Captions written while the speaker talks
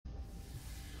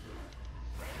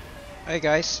Hi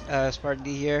guys,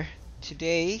 SpartanDee here.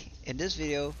 Today, in this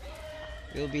video,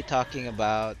 we'll be talking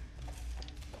about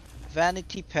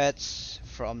vanity pets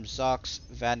from Zock's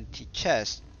Vanity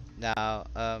Chest. Now,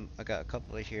 I got a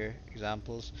couple of here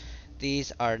examples.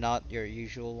 These are not your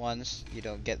usual ones. You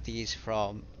don't get these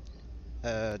from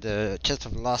the Chest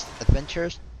of Lost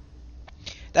Adventures.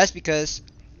 That's because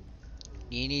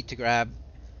you need to grab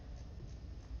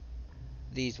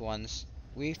these ones.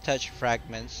 We've touched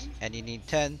Fragments, and you need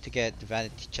 10 to get the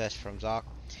Vanity Chest from Zock.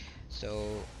 So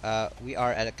we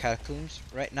are at the Catacombs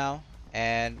right now,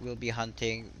 and we'll be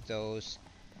hunting those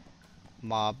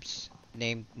mobs,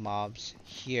 named mobs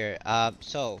here.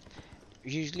 So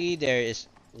usually there is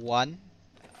one,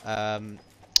 um,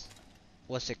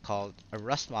 what's it called? A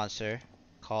rust monster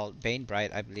called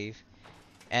Banebright, I believe,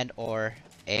 and or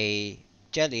a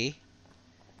jelly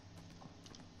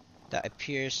that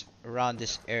appears around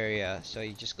this area. So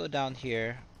you just go down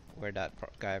here where that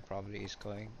guy probably is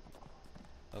going.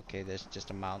 Okay, there's just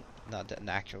a mount, not an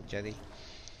actual jelly.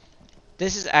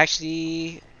 This is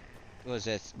actually, what was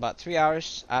it, about 3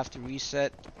 hours after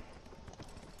reset.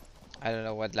 I don't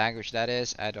know what language that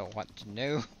is. I don't want to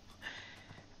know.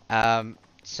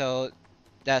 So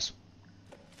that's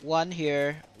one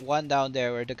here, one down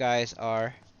there where the guys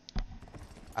are.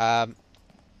 Um,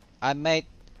 I might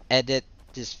edit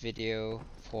this video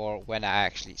for when I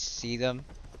actually see them,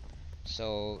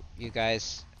 so you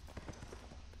guys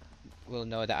will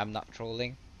know that I'm not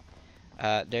trolling.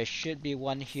 There should be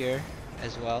one here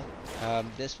as well.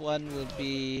 This one will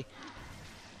be,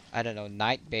 I don't know,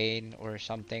 Night Bane or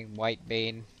something, White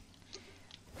Bane.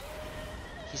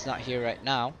 He's not here right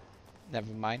now.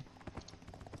 Never mind.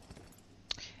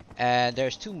 And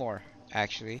there's two more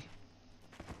actually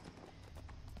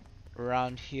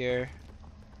around here.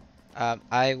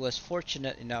 I was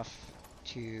fortunate enough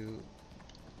to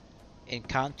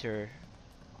encounter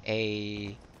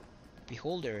a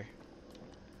beholder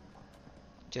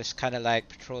just kind of like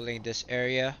patrolling this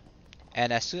area,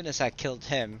 and as soon as I killed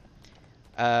him,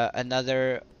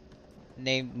 another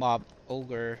named mob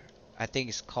ogre, I think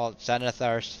it's called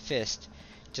Xanathar's Fist,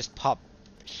 just popped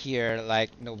here like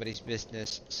nobody's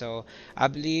business. So I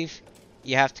believe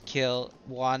you have to kill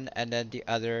one and then the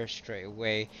other straight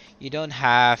away. You don't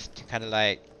have to kind of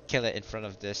like kill it in front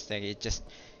of this thing. It just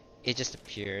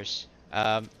appears.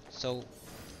 So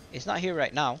it's not here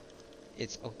right now.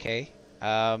 It's okay.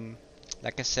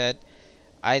 Like I said,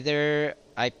 either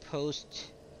I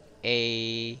post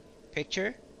a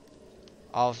picture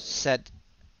of said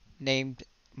named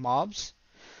mobs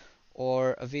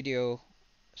or a video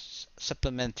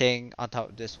supplementing on top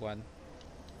of this one.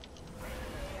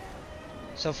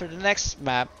 So for the next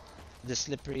map, the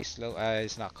slippery slope,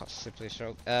 it's not called slippery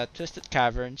slope, Twisted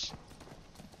Caverns.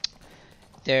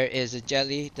 There is a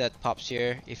jelly that pops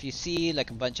here. If you see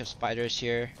like a bunch of spiders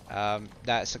here,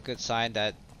 that's a good sign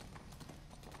that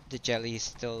the jelly is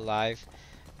still alive.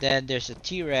 Then there's a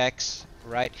T-Rex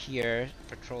right here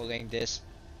patrolling this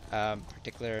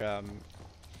particular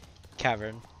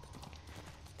cavern,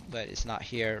 but it's not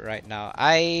here right now.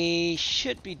 I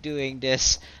should be doing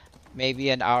this maybe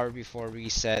an hour before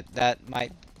reset. That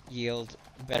might yield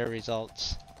better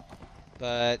results.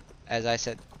 But as I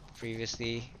said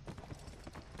previously,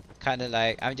 kind of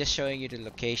like I'm just showing you the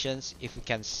locations. If you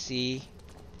can see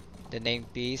the name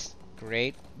piece,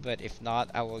 great. But if not,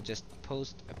 I will just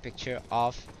post a picture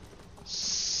of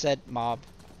said mob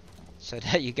so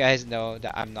that you guys know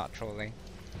that I'm not trolling.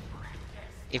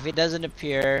 If it doesn't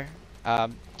appear,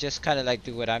 just kind of like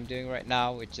do what I'm doing right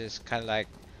now, which is kind of like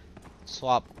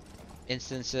swap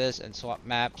instances and swap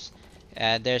maps.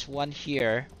 And there's one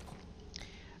here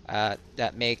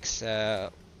that makes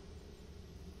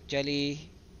jelly,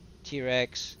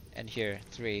 T-Rex, and here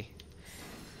three.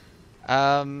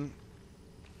 Um,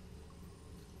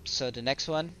 so the next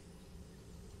one,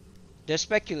 there's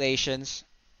speculations.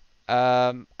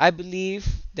 I believe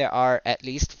there are at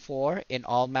least four in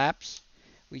all maps.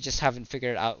 We just haven't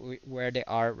figured out where they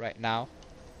are right now.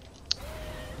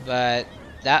 But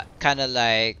that kind of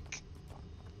like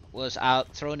was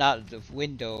thrown out of the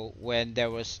window when there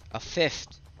was a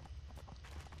fifth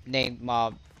named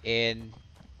mob in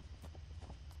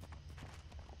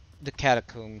the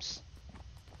Catacombs.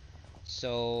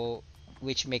 So,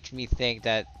 which makes me think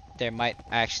that there might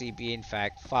actually be in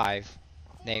fact five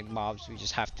named mobs. We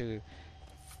just have to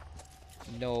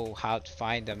know how to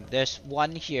find them. There's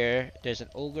one here. There's an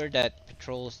ogre that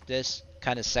patrols this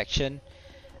kind of section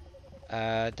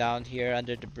down here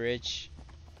under the bridge.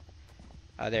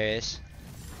 There is.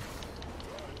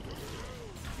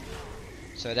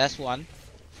 So that's one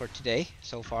for today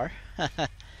so far.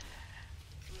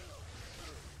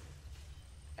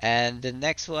 And the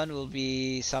next one will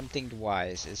be something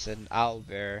wise. It's an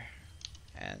owlbear,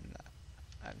 and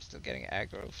I'm still getting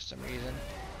aggro for some reason.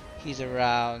 He's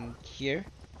around here.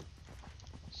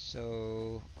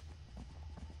 So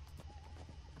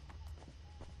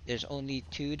there's only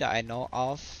two that I know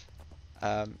of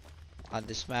um, on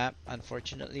this map.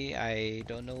 Unfortunately, I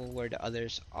don't know where the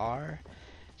others are.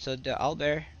 So the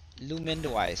owlbear, Lumen the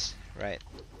Wise. Right,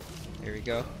 here we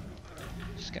go.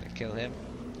 Just gonna kill him.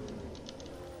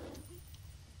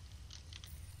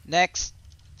 Next,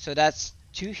 so that's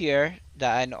two here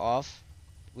that I know of,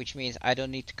 which means I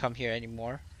don't need to come here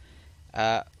anymore.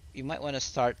 Uh, you might want to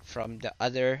start from the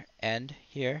other end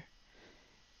here,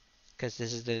 because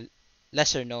this is the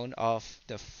lesser known of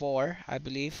the four, I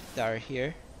believe, that are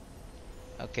here.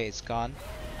 Okay, it's gone.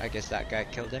 I guess that guy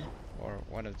killed him, or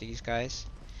one of these guys.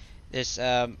 There's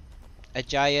a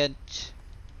giant,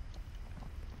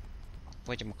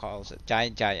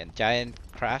 whatchamacallit, giant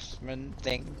craftsman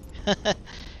thing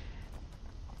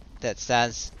that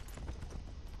stands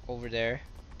over there,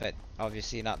 but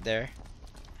obviously not there.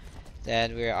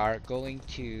 Then we are going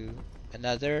to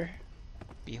another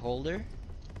beholder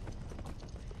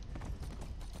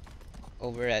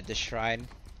over at the shrine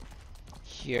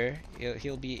here.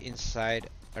 He'll be inside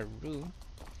a room.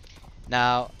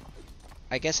 Now,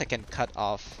 I guess I can cut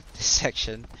off this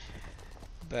section,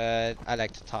 but I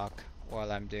like to talk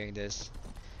while I'm doing this.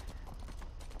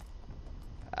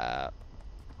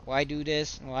 Why do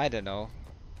this? Well, I don't know.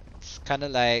 It's kind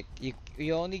of like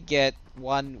you only get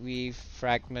one weave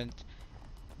fragment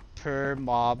per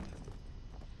mob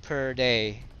per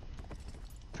day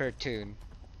per tune.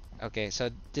 Okay,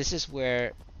 so this is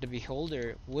where the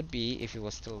beholder would be if he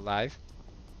was still alive.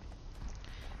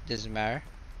 Doesn't matter.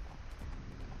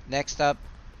 Next up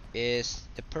is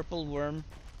the purple worm,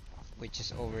 which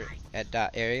is over at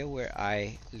that area where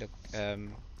I look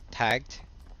tagged.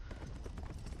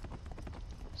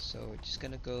 So we're just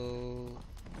gonna go.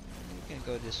 We can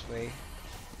go this way.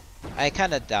 I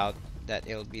kind of doubt that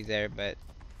it'll be there, but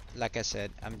like I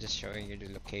said, I'm just showing you the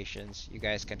locations. You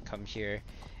guys can come here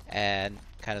and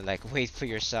kind of like wait for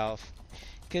yourself,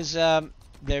 because the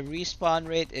respawn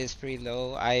rate is pretty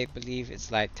low. I believe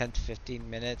it's like 10 to 15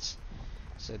 minutes.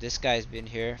 So this guy's been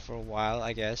here for a while,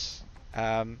 I guess.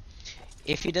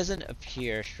 If he doesn't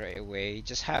appear straight away, you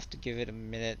just have to give it a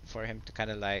minute for him to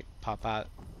kind of like pop out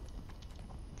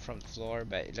from the floor,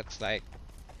 but it looks like,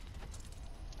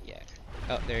 yeah.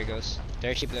 Oh, there he goes.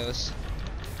 There she blows.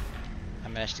 I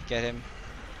managed to get him.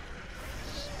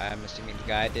 I'm assuming the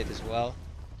guy did as well.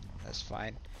 That's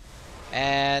fine.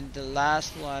 And the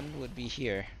last one would be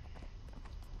here.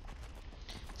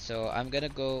 So I'm gonna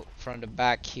go from the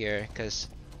back here, because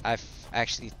I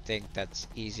actually think that's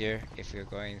easier if you're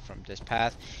going from this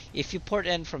path. If you port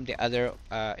in from the other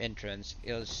entrance,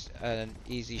 it's an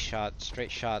easy shot,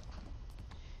 straight shot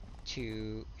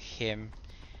to him.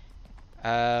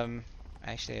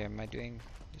 Actually, am I doing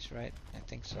this right? I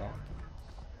think so.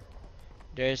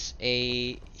 There's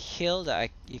a hill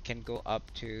that you can go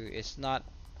up to. It's not.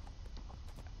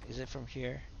 Is it from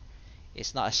here?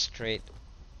 It's not straight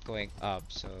going up,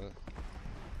 so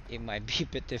it might be a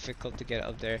bit difficult to get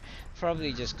up there.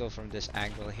 Probably just go from this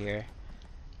angle here,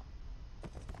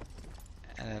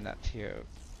 and then up here,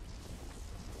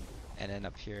 and then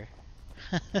up here.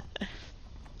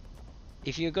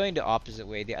 If you're going the opposite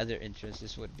way, the other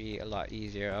entrances would be a lot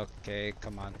easier. Okay,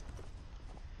 come on.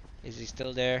 Is he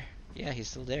still there? Yeah, he's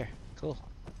still there. Cool.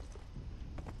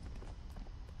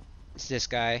 It's this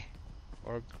guy.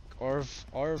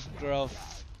 Orvgrove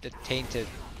the Tainted.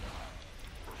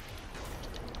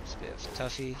 It's a bit of a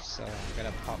toughie, so I'm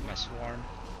gonna pop my swarm.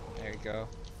 There you go.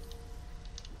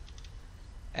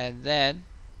 And then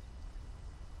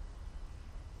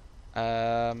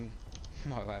my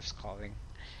wife's calling.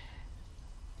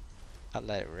 I'll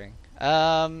let it ring.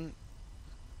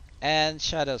 And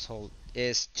Shadow's Hold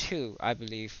is 2, I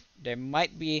believe.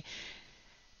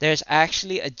 There's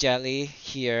actually a jelly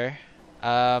here,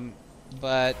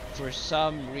 but for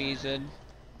some reason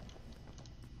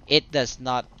it does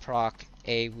not proc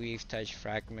a Weave Touch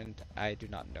fragment. I do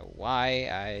not know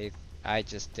why. I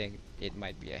just think it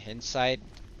might be a hindsight,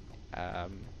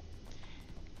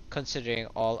 considering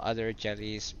all other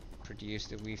jellies produce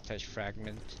the Weave Touch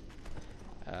fragment.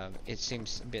 It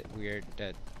seems a bit weird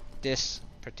that this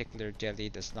particular jelly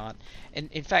does not.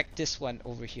 And in fact, this one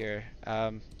over here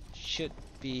should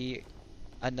be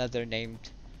another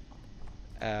named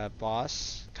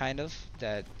boss, kind of,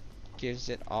 that gives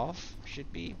it off.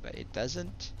 Should be, but it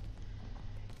doesn't.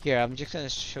 Here, I'm just gonna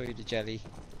show you the jelly,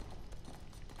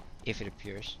 if it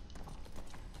appears.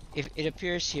 If it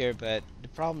appears here, but the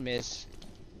problem is,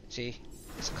 see,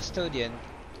 it's custodian.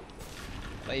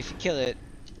 But if you kill it,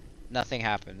 nothing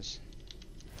happens.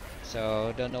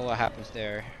 So don't know what happens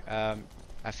there.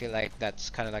 I feel like that's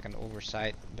kind of like an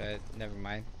oversight, but never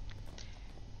mind.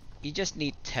 You just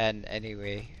need 10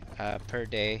 anyway, per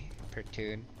day, per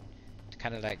tune, to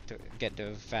kind of like to get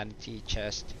the vanity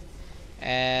chest.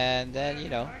 And then, you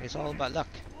know, it's all about luck.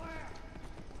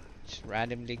 Just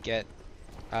randomly get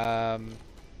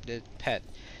the pet.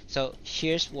 So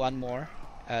here's one more.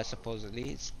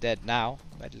 Supposedly it's dead now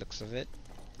by the looks of it.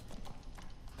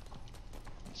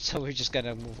 So we're just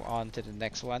gonna move on to the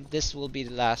next one. This will be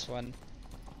the last one.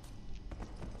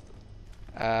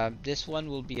 This one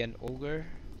will be an ogre.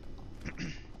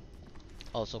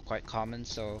 Also quite common,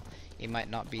 so it might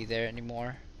not be there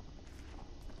anymore.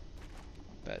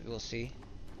 But we'll see.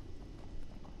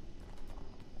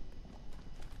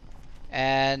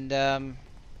 And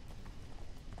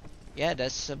yeah,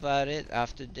 that's about it.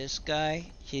 After this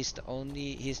guy, he's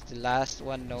the last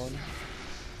one known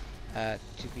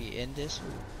to be in this.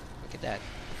 Ooh, look at that.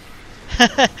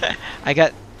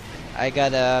 I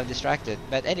got distracted.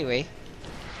 But anyway,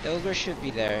 the ogre should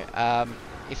be there.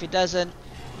 If it doesn't,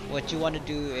 what you want to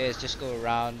do is just go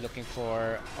around looking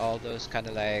for all those kind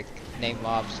of like name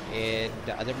mobs in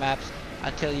the other maps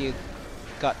until you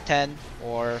got 10,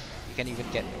 or you can even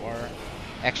get more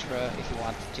extra if you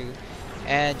wanted to,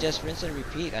 and just rinse and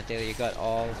repeat until you got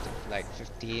all like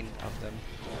 15 of them.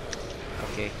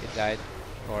 Okay, it died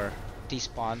or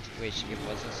despawned, which it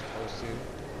wasn't supposed to,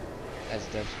 as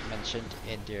they've mentioned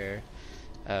in their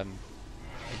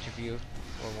interview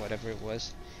or whatever it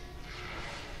was.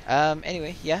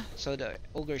 Anyway, yeah, so the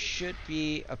ogre should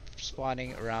be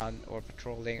spawning around or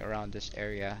patrolling around this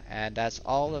area, and that's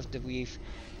all of the we've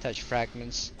touched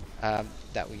fragments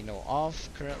that we know of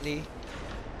currently.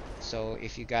 So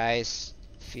if you guys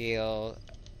feel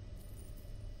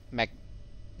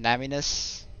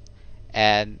magnanimous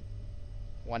and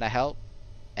want to help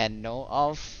and know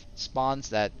of spawns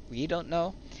that we don't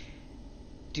know,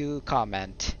 do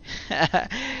comment.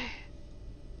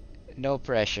 No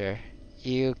pressure.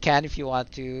 You can if you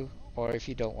want to, or if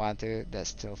you don't want to, that's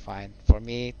still fine. For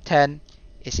me, 10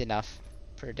 is enough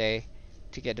per day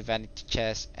to get the vanity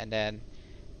chest, and then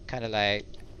kind of like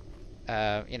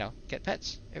you know, get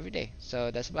pets every day.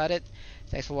 So that's about it.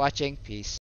 Thanks for watching. Peace.